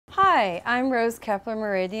Hi, I'm Rose Keppler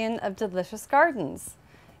Meridian of Delicious Gardens,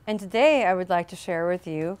 and today I would like to share with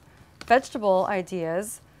you vegetable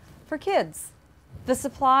ideas for kids. The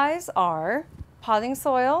supplies are potting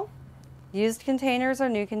soil, used containers or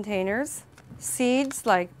new containers, seeds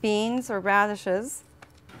like beans or radishes,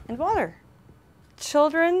 and water.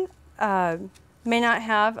 Children may not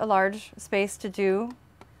have a large space to do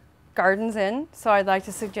gardens in, so I'd like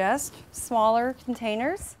to suggest smaller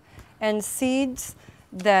containers and seeds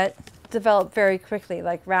that develop very quickly,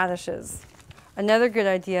 like radishes. Another good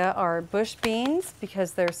idea are bush beans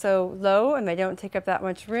because they're so low and they don't take up that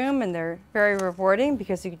much room, and they're very rewarding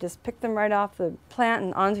because you can just pick them right off the plant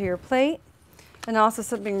and onto your plate. And also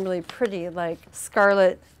something really pretty like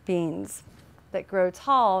scarlet beans that grow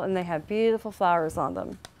tall and they have beautiful flowers on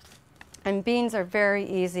them. And beans are very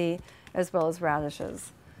easy as well as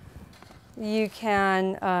radishes. You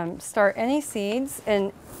can start any seeds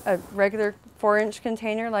in a regular 4-inch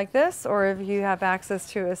container like this, or if you have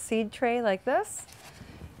access to a seed tray like this.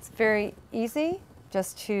 It's very easy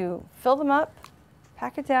just to fill them up,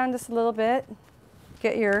 pack it down just a little bit,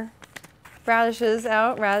 get your radishes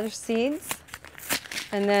out, radish seeds,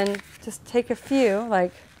 and then just take a few,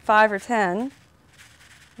 like 5 or 10,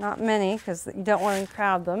 not many because you don't want to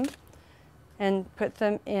crowd them, and put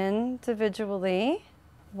them individually,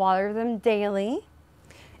 water them daily,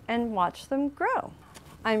 and watch them grow.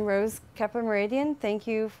 I'm Rose Keppler Meridian. Thank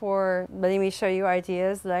you for letting me show you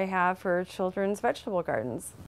ideas that I have for children's vegetable gardens.